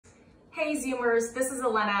Hey Zoomers, this is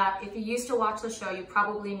Elena. If you used to watch the show, you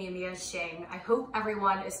probably knew me as Shing. I hope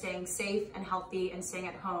everyone is staying safe and healthy and staying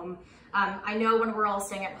at home. I know when we're all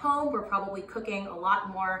staying at home, we're probably cooking a lot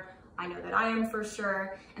more. I know that I am for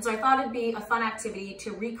sure. And so I thought it'd be a fun activity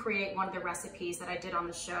to recreate one of the recipes that I did on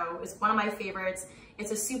the show. It's one of my favorites.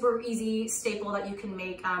 It's a super easy staple that you can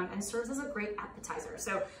make and serves as a great appetizer.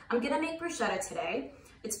 So I'm gonna make bruschetta today.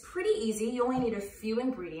 It's pretty easy. You only need a few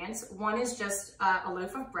ingredients. One is just a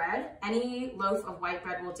loaf of bread. Any loaf of white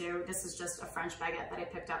bread will do. This is just a French baguette that I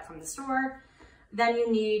picked up from the store. Then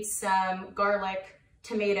you need some garlic,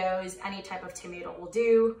 tomatoes, any type of tomato will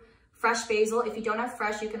do. Fresh basil. If you don't have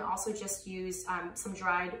fresh, you can also just use some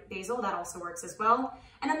dried basil. That also works as well.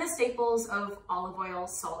 And then the staples of olive oil,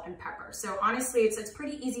 salt, and pepper. So honestly, it's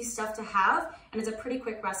pretty easy stuff to have, and it's a pretty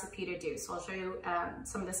quick recipe to do. So I'll show you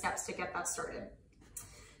some of the steps to get that started.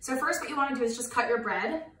 So first, what you want to do is just cut your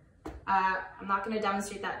bread. I'm not going to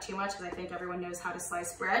demonstrate that too much because I think everyone knows how to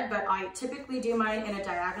slice bread, but I typically do mine in a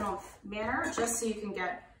diagonal manner just so you can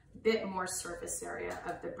get a bit more surface area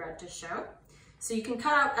of the bread to show. So you can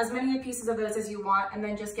cut out as many pieces of those as you want and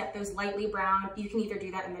then just get those lightly brown. You can either do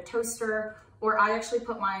that in the toaster or I actually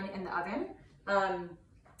put mine in the oven.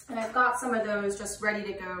 And I've got some of those just ready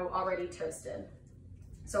to go, already toasted.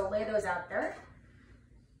 So I'll lay those out there.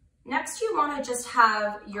 Next, you want to just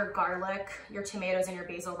have your garlic, your tomatoes, and your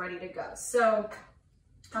basil ready to go. So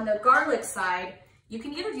on the garlic side, you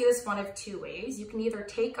can either do this one of two ways. You can either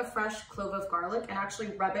take a fresh clove of garlic and actually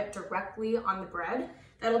rub it directly on the bread.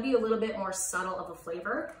 That'll be a little bit more subtle of a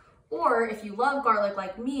flavor. Or if you love garlic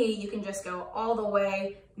like me, you can just go all the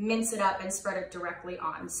way, mince it up, and spread it directly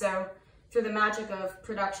on. So through the magic of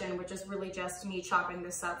production, which is really just me chopping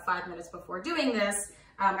this up 5 minutes before doing this,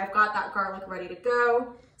 I've got that garlic ready to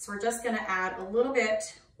go. So we're just gonna add a little bit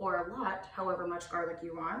or a lot, however much garlic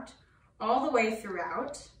you want, all the way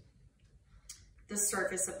throughout the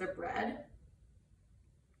surface of the bread.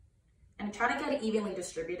 And try to get it evenly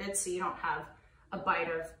distributed so you don't have a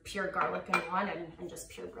bite of pure garlic in one and just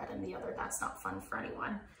pure bread in the other. That's not fun for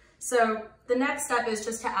anyone. So the next step is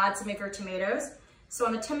just to add some of your tomatoes. So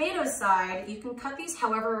on the tomato side, you can cut these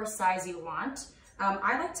however size you want.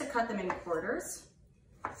 I like to cut them in quarters.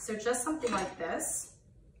 So just something like this.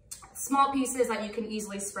 Small pieces that you can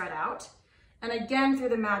easily spread out. And again, through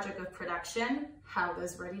the magic of production, have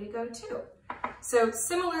those ready to go too. So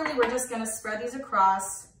similarly, we're just gonna spread these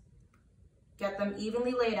across, get them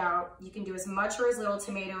evenly laid out. You can do as much or as little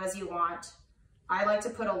tomato as you want. I like to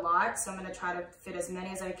put a lot, so I'm gonna try to fit as many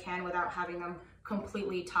as I can without having them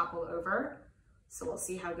completely topple over. So we'll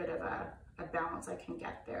see how good of a balance I can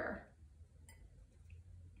get there.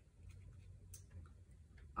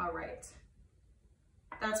 All right,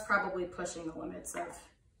 that's probably pushing the limits of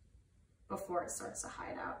before it starts to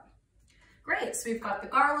hide out. Great, so we've got the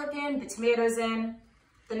garlic in, the tomatoes in.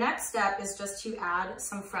 The next step is just to add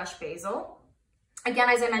some fresh basil. Again,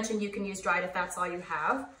 as I mentioned, you can use dried if that's all you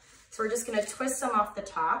have. So we're just gonna twist some off the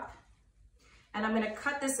top. And I'm gonna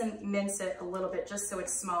cut this and mince it a little bit just so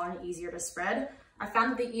it's smaller and easier to spread. I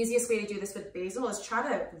found that the easiest way to do this with basil is try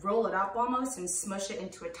to roll it up almost and smush it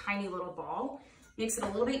into a tiny little ball. Makes it a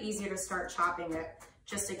little bit easier to start chopping it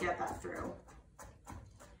just to get that through.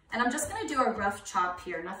 And I'm just gonna do a rough chop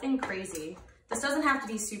here, nothing crazy. This doesn't have to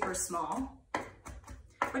be super small,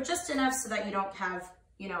 but just enough so that you don't have,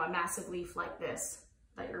 you know, a massive leaf like this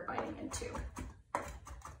that you're biting into.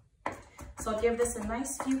 So I'll give this a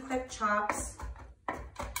nice few quick chops.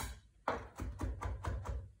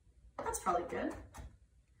 That's probably good.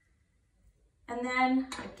 And then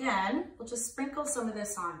again, we'll just sprinkle some of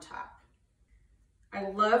this on top. I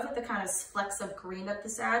love the kind of flecks of green that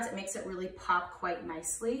this adds. It makes it really pop quite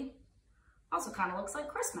nicely. Also kind of looks like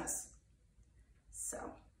Christmas. So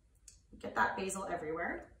get that basil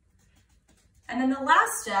everywhere. And then the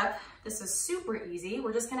last step, this is super easy.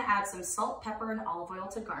 We're just gonna add some salt, pepper, and olive oil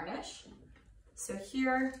to garnish. So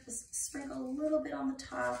here, just sprinkle a little bit on the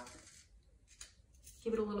top.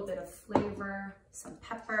 Give it a little bit of flavor, some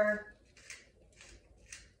pepper,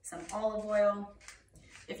 some olive oil.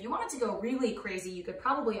 If you wanted to go really crazy, you could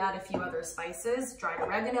probably add a few other spices. Dried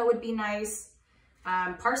oregano would be nice.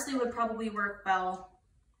 Parsley would probably work well.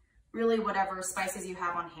 Really whatever spices you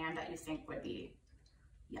have on hand that you think would be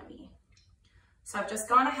yummy. So I've just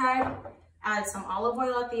gone ahead, added some olive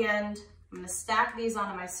oil at the end. I'm gonna stack these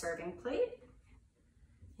onto my serving plate.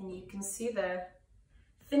 And you can see the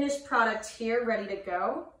finished product here ready to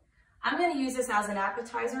go. I'm gonna use this as an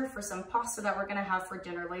appetizer for some pasta that we're gonna have for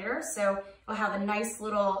dinner later. So we'll have a nice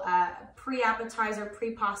little pre-appetizer,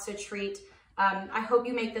 pre-pasta treat. I hope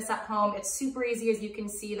you make this at home. It's super easy, as you can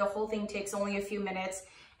see. The whole thing takes only a few minutes.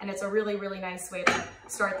 and it's a really, really nice way to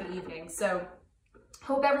start the evening. So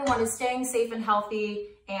hope everyone is staying safe and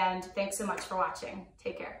healthy, and thanks so much for watching.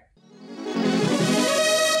 Take care.